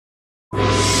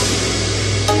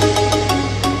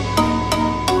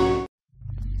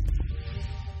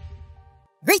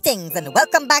Greetings and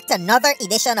welcome back to another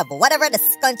edition of whatever the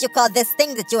skunt you call this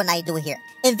thing that you and I do here.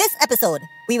 In this episode,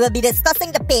 we will be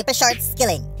discussing the paper short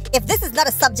skilling. If this is not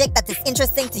a subject that is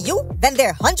interesting to you, then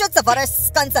there are hundreds of other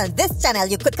skunts on this channel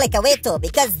you could click away to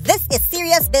because this is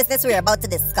serious business we're about to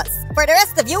discuss. For the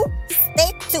rest of you,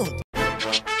 stay tuned.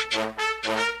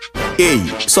 Hey,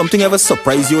 something ever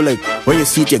surprise you like when you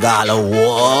see it you go,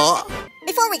 what?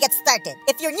 Before we get started,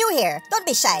 if you're new here, don't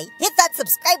be shy. Hit that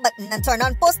subscribe button and turn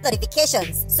on post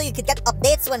notifications so you can get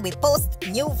updates when we post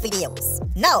new videos.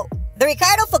 Now, the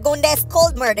Ricardo Fagundes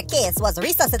cold murder case was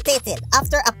resuscitated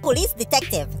after a police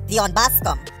detective, Dion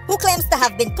Bascom, who claims to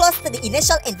have been close to the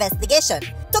initial investigation,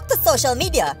 took to social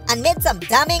media and made some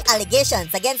damning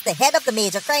allegations against the head of the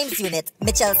Major Crimes Unit,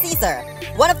 Mitchell Caesar,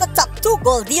 one of the top 2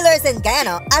 gold dealers in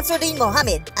Guyana, Azruddin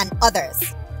Mohammed, and others.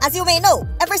 As you may know,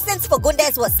 ever since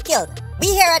Fagundes was killed, we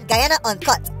here at Guyana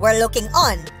Uncut were looking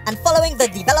on and following the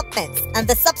developments and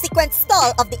the subsequent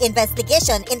stall of the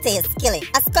investigation into his killing.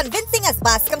 As convincing as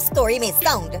Bascom's story may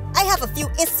sound, I have a few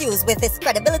issues with his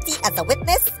credibility as a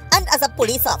witness and as a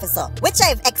police officer, which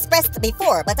I've expressed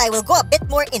before, but I will go a bit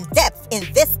more in depth in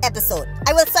this episode.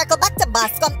 I will circle back to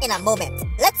Bascom in a moment.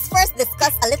 Let's first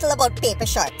discuss a little about paper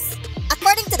sharks.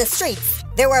 According to the streets,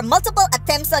 there were multiple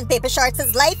attempts on Paper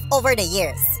Sharks' life over the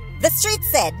years. The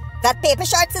streets said that Paper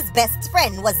Sharks' best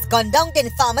friend was gunned down in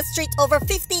Farmer Street over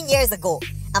 15 years ago,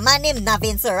 a man named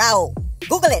Navin Sarao.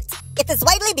 Google it. It is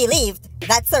widely believed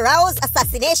that Sarao's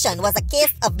assassination was a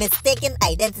case of mistaken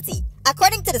identity.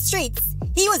 According to the streets,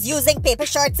 he was using Paper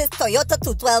Sharks' Toyota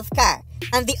 212 car,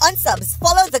 and the unsubs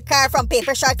followed the car from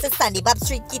Paper Sharks' Sandibab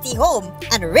Street Kitty home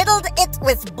and riddled it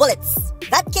with bullets.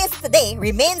 That case today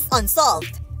remains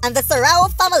unsolved, and the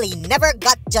Sarao family never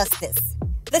got justice.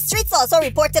 The streets also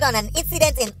reported on an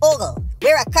incident in Ogle,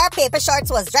 where a car Paper Sharks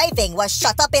was driving was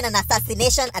shot up in an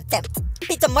assassination attempt.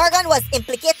 Peter Morgan was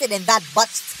implicated in that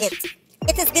botched hit.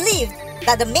 It is believed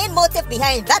that the main motive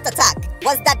behind that attack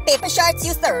was that Paper Sharks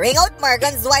used to ring out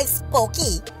Morgan's wife's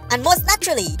pokey, and most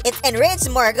naturally, it enraged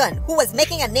Morgan, who was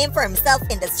making a name for himself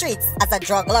in the streets as a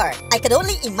drug lord. I could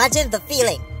only imagine the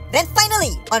feeling. Then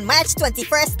finally, on March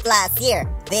 21st last year,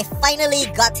 they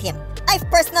finally got him. I've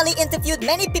personally interviewed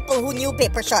many people who knew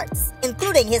Paper Sharks,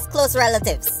 including his close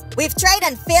relatives. We've tried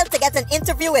and failed to get an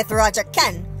interview with Roger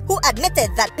Khan, who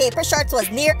admitted that Paper Sharks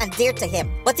was near and dear to him,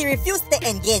 but he refused to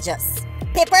engage us.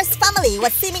 Paper's family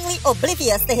was seemingly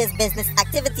oblivious to his business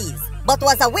activities, but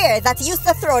was aware that he used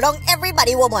to throw down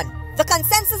everybody woman. The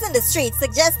consensus in the street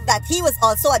suggests that he was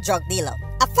also a drug dealer,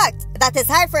 a fact that is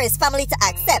hard for his family to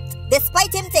accept,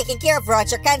 despite him taking care of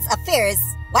Roger Khan's affairs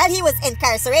while he was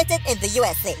incarcerated in the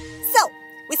USA. So,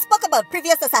 we spoke about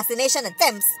previous assassination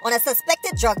attempts on a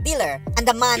suspected drug dealer and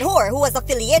a man-whore who was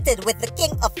affiliated with the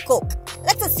king of coke.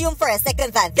 Let's assume for a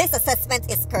second that this assessment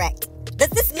is correct. Does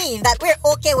this mean that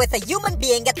we're okay with a human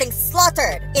being getting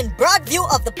slaughtered in broad view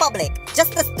of the public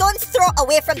just a stone's throw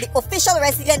away from the official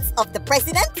residence of the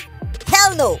president?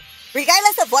 Hell no!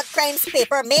 Regardless of what crimes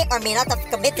Paper may or may not have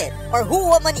committed, or who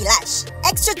woman he lashed,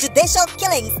 extrajudicial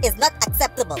killings is not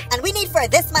acceptable, and we need for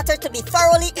this matter to be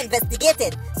thoroughly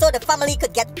investigated so the family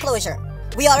could get closure.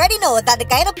 We already know that the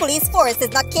Guyana police force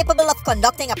is not capable of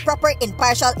conducting a proper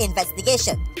impartial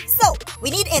investigation. So, we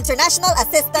need international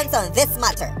assistance on this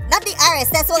matter. Not the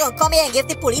RSS who will come here and give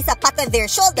the police a pat on their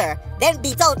shoulder, then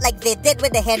beat out like they did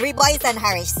with the Henry Boys and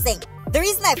Harish Singh. The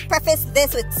reason I've prefaced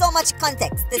this with so much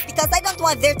context is because I don't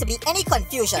want there to be any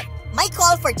confusion. My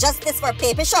call for justice for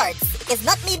Paper Sharks is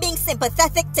not me being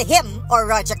sympathetic to him or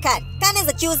Roger Khan. Khan is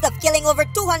accused of killing over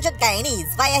 200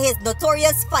 Guyanese via his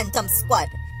notorious Phantom Squad,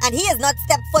 and he has not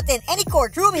stepped foot in any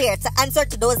courtroom here to answer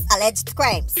to those alleged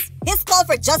crimes. His call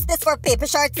for justice for Paper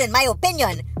Sharks, in my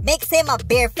opinion, makes him a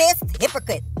barefaced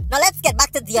hypocrite. Now let's get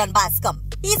back to Dion Bascom.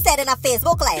 He said in a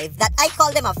Facebook Live that I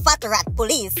called him a fat rat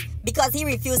police because he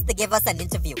refused to give us an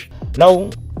interview.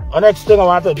 Now, the next thing I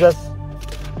want to address,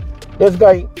 this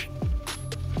guy,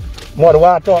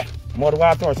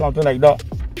 Mudwata or something like that,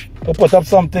 who put up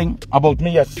something about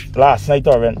me last night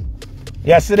or when.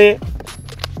 Yesterday,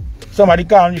 somebody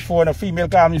called me phone, a female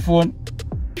called me phone,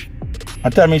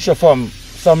 and tell me she's from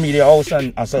some media house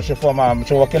and so she's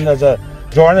working as a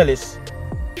journalist,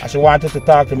 and she wanted to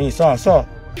talk to me so and so.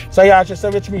 So I asked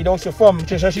her, which media house she from?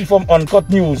 She said she's from Uncut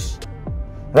News,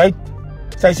 right?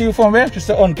 So I said, you from where? She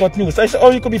said Uncut News. So I said,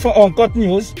 oh, you could be from Uncut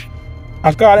News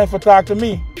and call him for talk to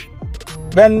me.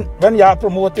 When you are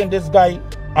promoting this guy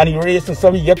and he racing, so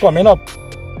we get coming up.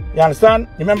 You understand?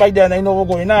 Remember then I know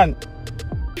what's going on.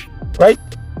 Right?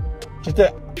 She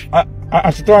said,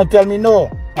 and she trying to tell me no.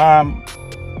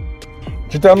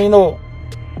 She tell me no.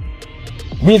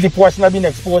 We the person have been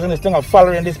exposing this thing of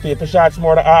following this Paper Sharks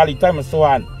more than all the time and so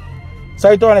on. So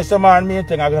I told him, man, main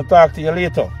thing, I'm going to talk to you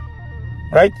later.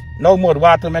 Right? Now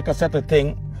Mudwata make a settle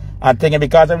thing and thinking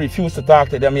because I refused to talk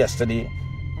to them yesterday,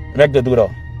 make the do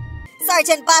that.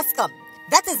 Sergeant Bascom,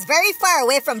 that is very far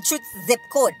away from truth's zip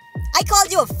code. I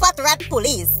called you a fat rat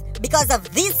police because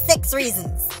of these 6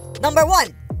 reasons. Number 1,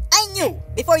 I knew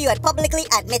before you had publicly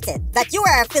admitted that you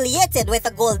are affiliated with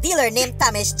a gold dealer named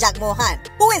Tamish Jagmohan,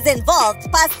 who is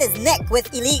involved past his neck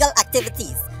with illegal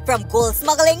activities, from gold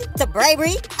smuggling to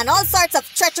bribery and all sorts of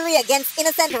treachery against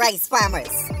innocent rice farmers,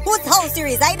 whose house you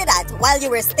resided at while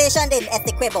you were stationed in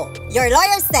Essequibo. Your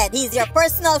lawyer said he's your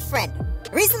personal friend.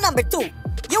 Reason number 2,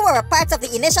 you were a part of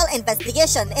the initial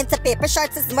investigation into Paper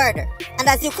Shorts' murder, and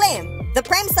as you claim, the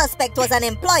prime suspect was an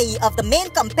employee of the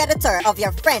main competitor of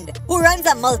your friend, who runs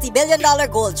a multi-billion-dollar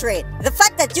gold trade. The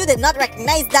fact that you did not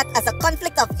recognize that as a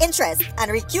conflict of interest and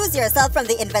recuse yourself from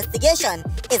the investigation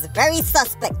is very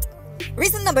suspect.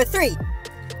 Reason number 3,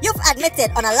 you've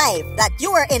admitted on a live that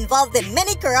you were involved in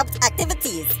many corrupt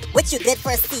activities, which you did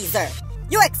for Caesar.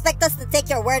 You expect us to take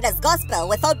your word as gospel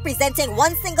without presenting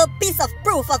one single piece of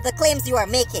proof of the claims you are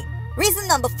making. Reason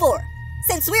number 4,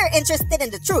 since we are interested in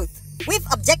the truth, we've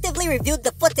objectively reviewed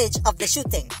the footage of the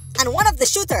shooting, and one of the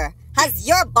shooter has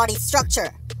your body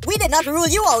structure. We did not rule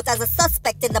you out as a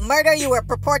suspect in the murder you were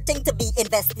purporting to be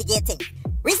investigating.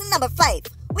 Reason number 5,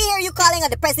 we hear you calling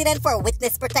on the president for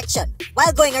witness protection,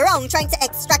 while going around trying to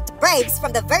extract bribes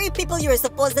from the very people you are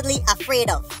supposedly afraid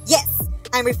of. Yes,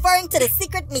 I'm referring to the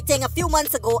secret meeting a few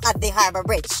months ago at the Harbor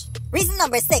Bridge. Reason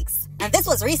number 6, and this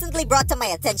was recently brought to my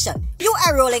attention. You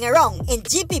are rolling around in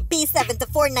GPP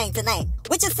 7499,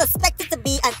 which is suspected to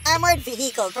be an armored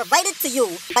vehicle provided to you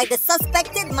by the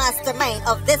suspected mastermind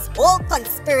of this whole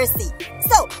conspiracy.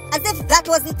 So, as if that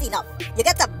wasn't enough, you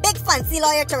get a big fancy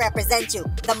lawyer to represent you,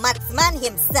 the Matsman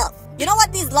himself. You know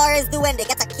what these lawyers do when they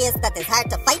get a case that is hard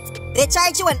to fight? They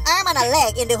charge you an arm and a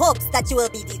leg in the hopes that you will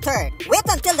be deterred. Wait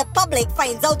until the public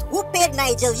finds out who paid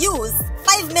Nigel Hughes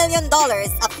 $5 million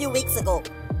a few weeks ago.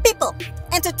 People,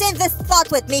 entertain this thought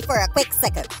with me for a quick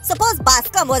second. Suppose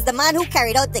Bascom was the man who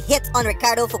carried out the hit on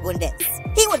Ricardo Fagundes.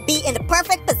 He would be in the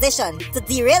perfect position to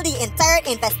derail the entire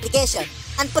investigation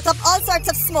and put up all sorts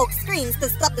of smoke screens to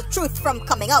stop the truth from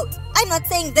coming out. I'm not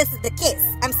saying this is the case.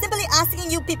 I'm simply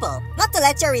asking you people not to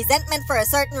let your resentment for a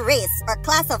certain race or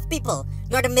class of people,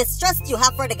 nor the mistrust you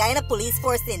have for the Guyana police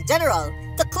force in general,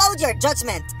 to cloud your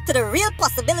judgment to the real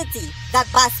possibility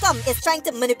that Bascom is trying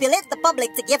to manipulate the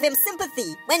public to give him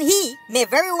sympathy when he may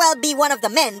very well be one of the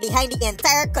men behind the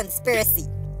entire conspiracy.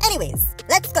 Anyways,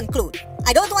 let's conclude.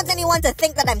 I don't want anyone to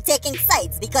think that I'm taking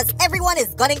sides because everyone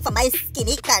is gunning for my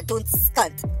skinny cartoon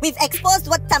scunt. We've exposed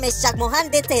what Tamish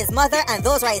Jagmohan did to his mother and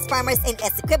those rice farmers in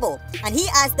Essequibo, and he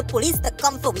asked the police to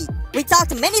come for we. We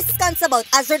talked many skunts about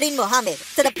Azruddin Mohammed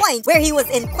to the point where he was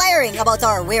inquiring about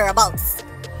our whereabouts.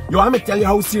 Yo, I'm gonna tell you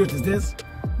how serious is this.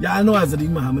 Y'all know Azruddin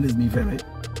Mohammed is me friend, right?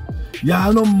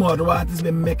 Y'all know Mudwata has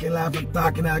been making laugh and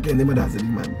talking like him with Azruddin,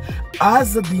 man.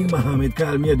 Azruddin Mohammed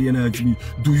called me a day and asked me,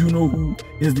 do you know who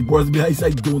is the boss behind? I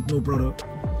said, I don't know, brother.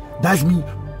 That's me,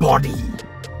 body.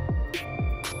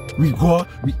 We go,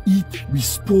 we eat, we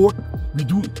sport, we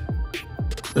do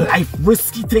life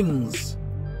risky things.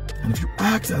 And if you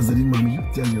ask Azruddin Mohammed,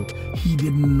 he tell you, he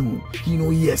didn't know. He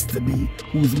know yesterday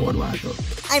who's Mudwata.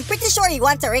 I'm pretty sure he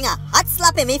wants to ring a hot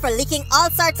slap at me for leaking all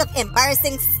sorts of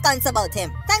embarrassing stunts about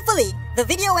him. Thankfully, the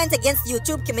video went against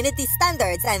YouTube community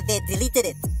standards and they deleted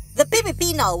it. The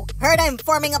PPP now heard I'm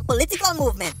forming a political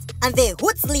movement and they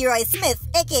hoots Leroy Smith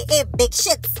aka Big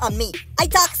Shits on me. I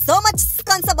talk so much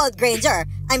stunts about Granger,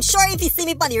 I'm sure if he see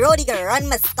me on the road he gonna run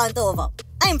my stunt over.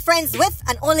 I'm friends with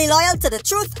and only loyal to the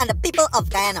truth and the people of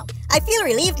Guyana. I feel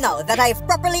relieved now that I've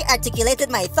properly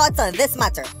articulated my thoughts on this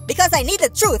matter because I need the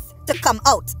truth to come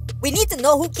out. We need to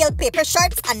know who killed Paper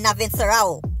Shorts and Navin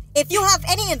Sarao. If you have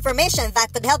any information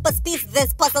that could help us piece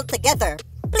this puzzle together,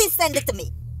 please send it to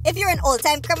me. If you're an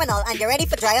old-time criminal and you're ready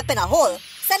for dry up in a hole,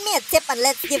 send me a tip and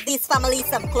let's give these families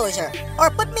some closure. Or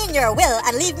put me in your will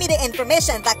and leave me the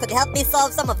information that could help me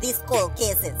solve some of these cold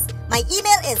cases. My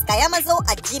email is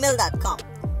guyamazo@gmail.com.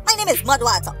 My name is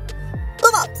Mudwata.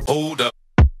 Boom out! Hold up.